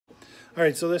All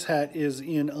right, so this hat is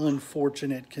in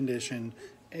unfortunate condition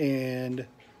and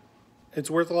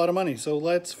it's worth a lot of money, so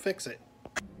let's fix it.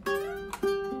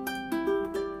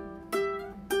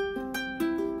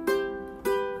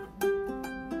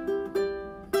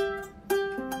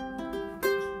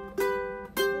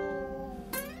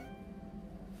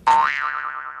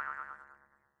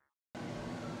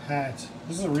 Hat.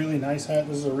 This is a really nice hat.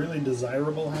 This is a really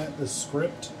desirable hat. The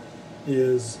script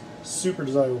is super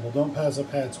desirable. Don't pass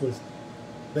up hats with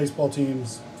baseball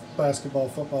teams, basketball,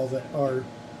 football that are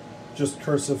just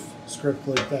cursive script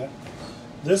like that.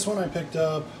 This one I picked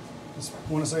up, I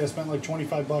want to say I spent like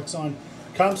 25 bucks on.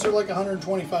 Comps are like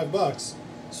 125 bucks,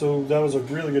 so that was a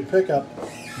really good pickup.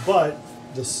 But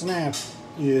the snap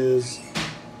is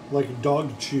like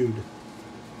dog chewed,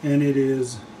 and it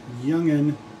is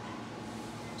youngin'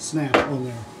 snap on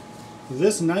there.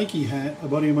 This Nike hat a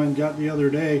buddy of mine got the other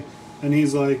day, and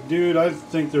he's like, dude, I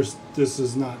think this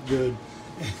is not good.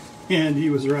 And he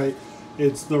was right.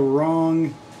 It's the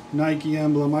wrong Nike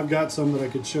emblem. I've got some that I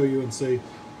could show you and say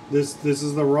this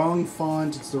is the wrong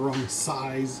font, it's the wrong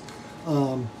size,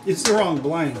 it's the wrong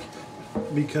blank,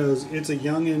 because it's a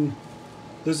youngin'.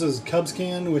 This is Cubs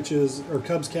Cap, which is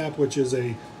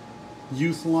a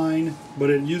youth line, but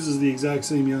it uses the exact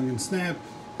same youngin' snap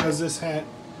as this hat.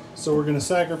 So we're going to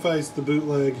sacrifice the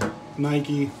bootleg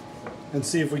Nike and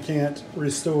see if we can't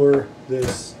restore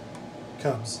this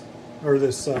Cubs, or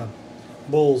this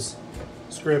Bulls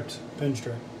script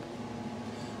pinstripe.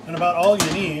 And about all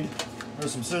you need are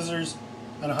some scissors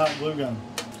and a hot glue gun.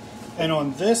 And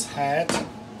on this hat,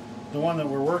 the one that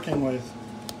we're working with,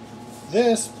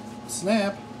 this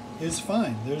snap is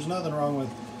fine. There's nothing wrong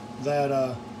with that.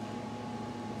 I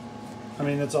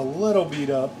mean, it's a little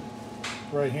beat up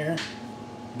right here,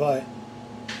 but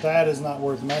that is not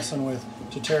worth messing with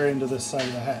to tear into this side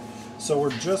of the hat. So we're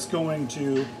just going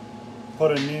to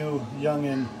put a new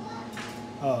youngin'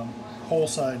 whole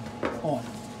side on,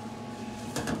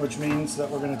 which means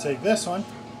that we're going to take this one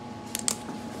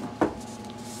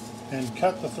and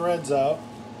cut the threads out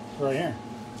right here.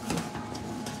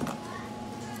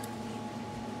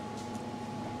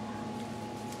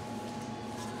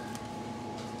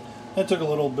 That took a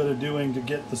little bit of doing to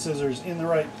get the scissors in the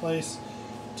right place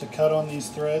to cut on these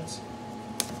threads,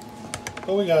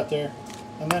 but we got there.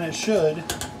 And then it should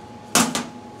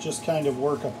just kind of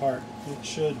work apart. It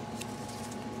should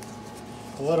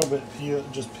a little bit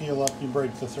just peel up. You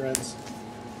break the threads,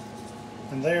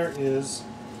 and there is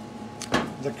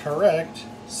the correct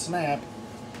snap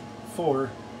for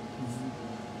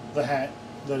the hat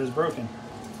that is broken.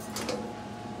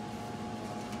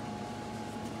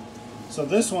 So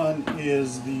this one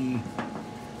is the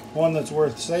one that's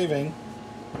worth saving,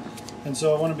 and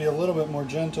so I want to be a little bit more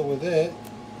gentle with it,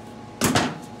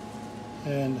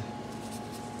 and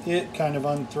it kind of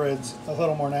unthreads a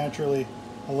little more naturally,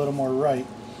 a little more right.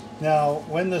 Now,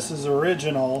 when this is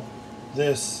original,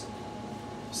 this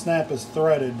snap is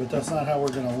threaded, but that's not how we're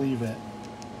going to leave it,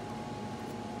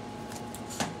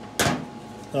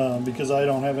 because I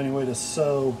don't have any way to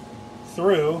sew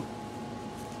through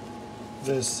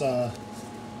this,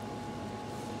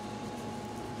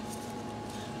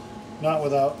 not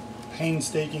without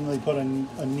painstakingly putting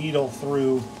a needle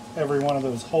through every one of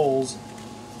those holes.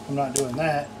 I'm not doing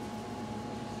that.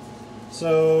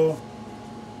 So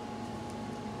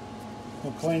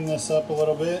we'll clean this up a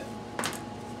little bit,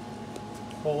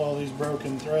 pull all these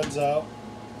broken threads out,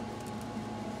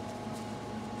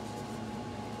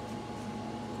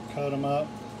 cut them up.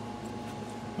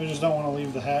 We just don't want to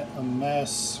leave the hat a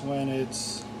mess when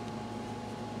it's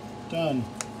done.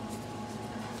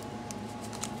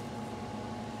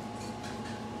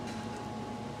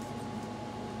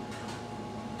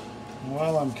 And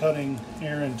while I'm cutting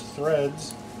errant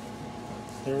threads,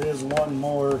 there is one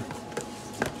more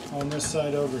on this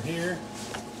side over here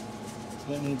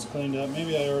that needs cleaned up.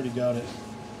 Maybe I already got it.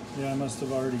 Yeah, I must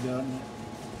have already gotten it.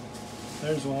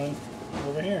 There's one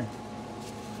over here.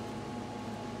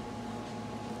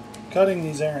 Cutting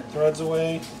these errant threads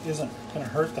away isn't going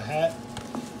to hurt the hat,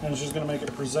 and it's just going to make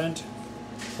it present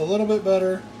a little bit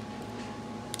better.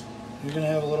 You're going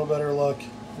to have a little better luck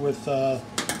with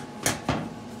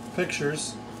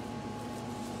pictures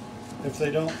if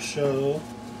they don't show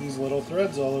these little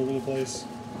threads all over the place.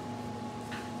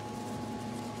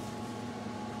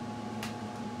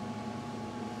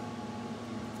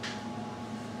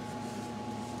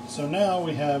 So now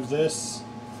we have this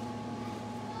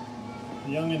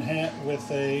youngin' hat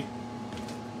with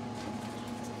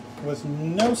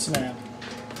no snap.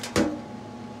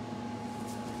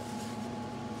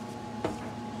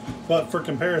 But for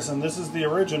comparison, this is the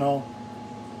original,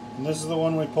 and this is the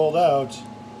one we pulled out,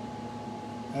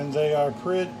 and they are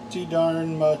pretty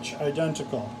darn much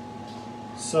identical.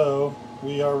 So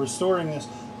we are restoring this.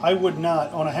 I would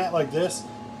not, on a hat like this,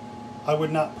 I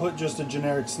would not put just a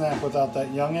generic snap without that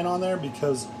youngin on there,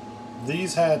 because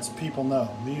these hats people know.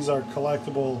 These are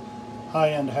collectible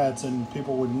high-end hats, and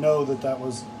people would know that that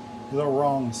was the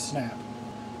wrong snap.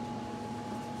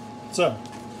 So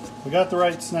we got the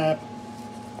right snap.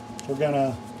 We're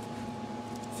gonna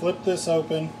flip this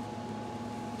open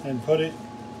and put it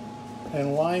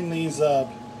and line these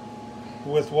up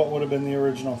with what would have been the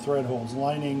original thread holes,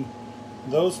 lining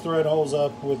those thread holes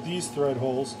up with these thread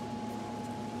holes,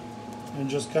 and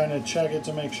just kind of check it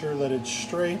to make sure that it's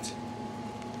straight,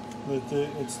 that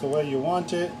it's the way you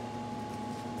want it.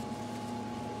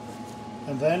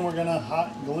 And then we're going to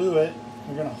hot glue it.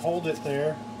 We're going to hold it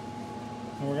there,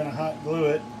 and we're going to hot glue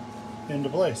it into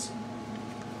place.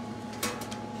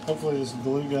 Hopefully this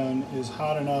glue gun is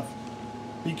hot enough.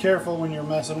 Be careful when you're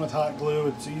messing with hot glue.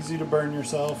 It's easy to burn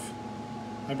yourself.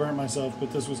 I burnt myself,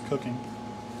 but this was cooking.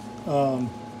 And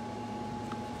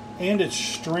it's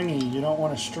stringy. You don't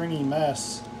want a stringy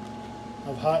mess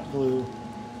of hot glue.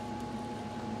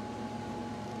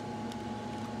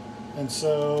 And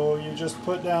so you just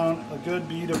put down a good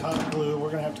bead of hot glue.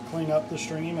 We're going to have to clean up the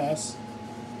stringy mess.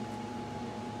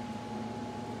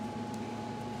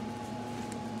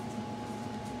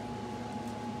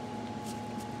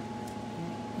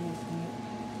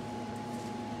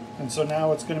 And so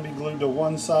now it's going to be glued to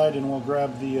one side, and we'll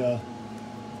grab the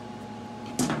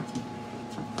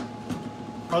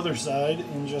other side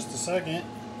in just a second.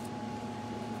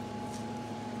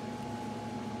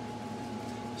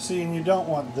 See, and you don't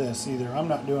want this either. I'm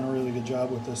not doing a really good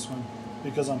job with this one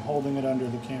because I'm holding it under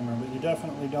the camera, but you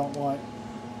definitely don't want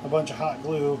a bunch of hot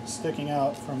glue sticking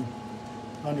out from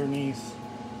underneath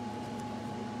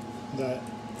that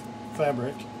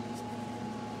fabric.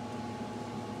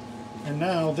 And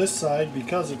now this side,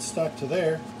 because it's stuck to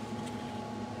there,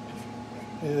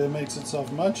 it makes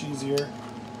itself much easier,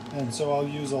 and so I'll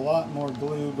use a lot more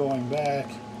glue going back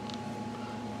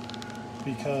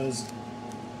because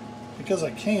I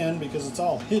can, because it's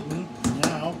all hidden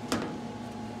now.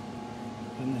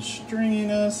 And the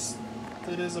stringiness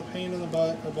that is a pain in the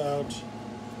butt about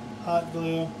hot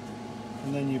glue,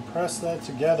 and then you press that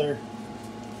together,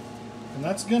 and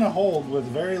that's going to hold with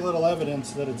very little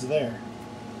evidence that it's there.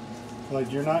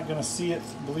 Like, you're not going to see it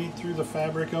bleed through the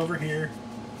fabric over here,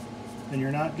 and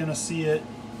you're not going to see it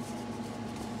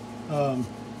on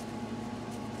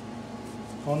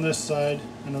this side,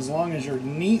 and as long as you're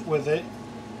neat with it,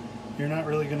 you're not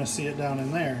really going to see it down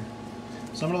in there.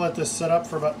 So I'm going to let this set up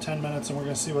for about 10 minutes, and we're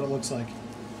going to see what it looks like.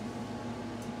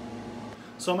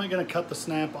 So am I going to cut the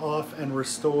snap off and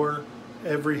restore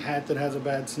every hat that has a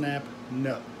bad snap?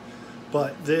 No.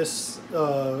 But this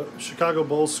Chicago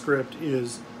Bulls script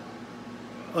is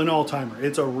an all-timer.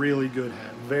 It's a really good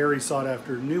hat. Very sought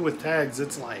after. New with tags,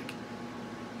 it's like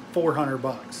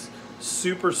 $400.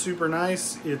 Super, super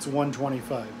nice. It's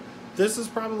 $125. This is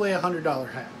probably a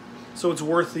 $100 hat. So it's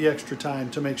worth the extra time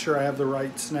to make sure I have the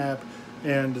right snap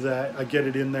and that I get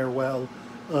it in there well.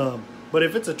 But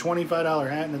if it's a $25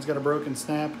 hat and it's got a broken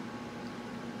snap,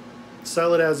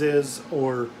 sell it as is,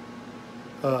 or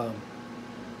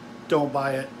don't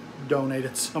buy it, donate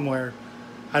it somewhere.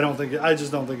 I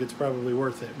just don't think it's probably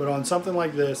worth it. But on something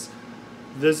like this,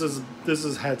 this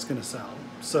is hat's gonna sell.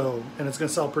 So, and it's gonna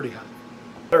sell pretty high.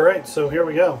 All right, so here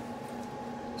we go.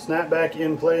 Snapback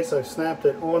in place. I've snapped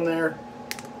it on there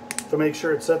to make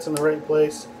sure it sets in the right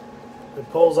place. It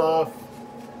pulls off,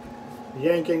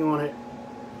 yanking on it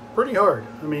pretty hard.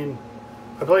 I mean,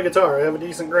 I play guitar, I have a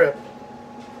decent grip.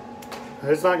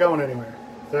 It's not going anywhere.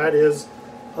 That is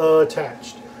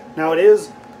attached. Now it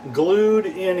is glued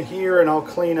in here, and I'll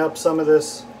clean up some of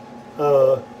this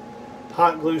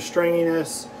hot glue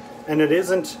stringiness, and it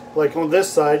isn't, like on this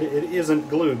side, it isn't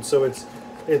glued, so it's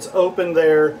open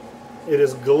there, it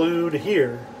is glued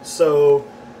here, so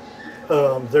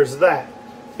there's that.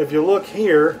 If you look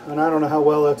here, and I don't know how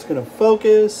well that's going to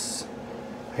focus,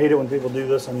 I hate it when people do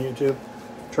this on YouTube,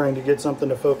 trying to get something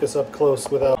to focus up close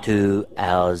without... 2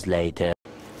 hours later.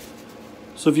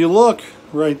 So if you look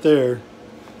right there,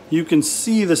 you can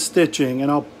see the stitching,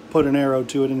 and I'll put an arrow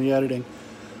to it in the editing,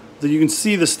 that you can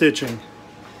see the stitching.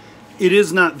 It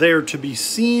is not there to be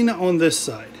seen on this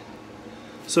side.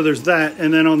 So there's that,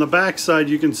 and then on the back side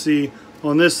you can see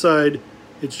on this side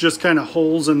it's just kind of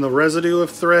holes in the residue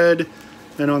of thread,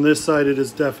 and on this side it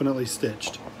is definitely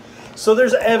stitched. So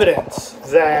there's evidence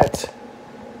that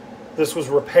this was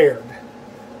repaired.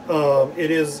 It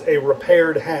is a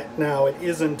repaired hat now. It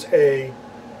isn't a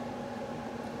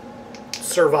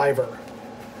survivor,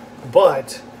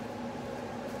 but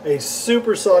a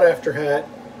super sought after hat.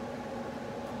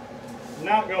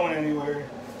 Not going anywhere.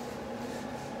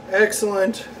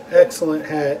 Excellent, excellent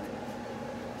hat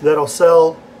that'll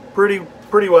sell pretty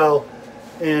well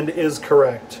and is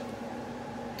correct.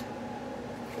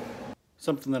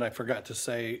 Something that I forgot to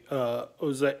say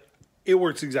was that it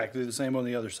works exactly the same on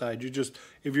the other side. You just,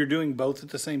 if you're doing both at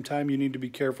the same time, you need to be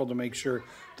careful to make sure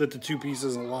that the two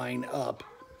pieces line up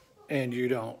and you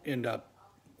don't end up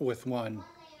with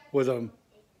them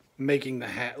making the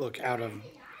hat look out of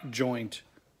joint.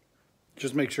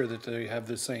 Just make sure that they have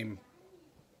the same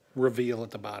reveal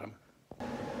at the bottom.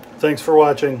 Thanks for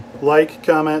watching. Like,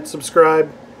 comment,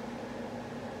 subscribe.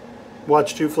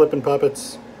 Watch 2 Flippin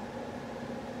Puppets.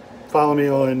 Follow me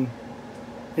on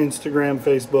Instagram,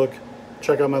 Facebook.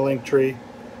 Check out my link tree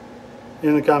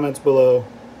in the comments below.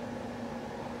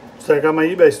 Check out my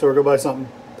eBay store. Go buy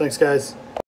something. Thanks, guys.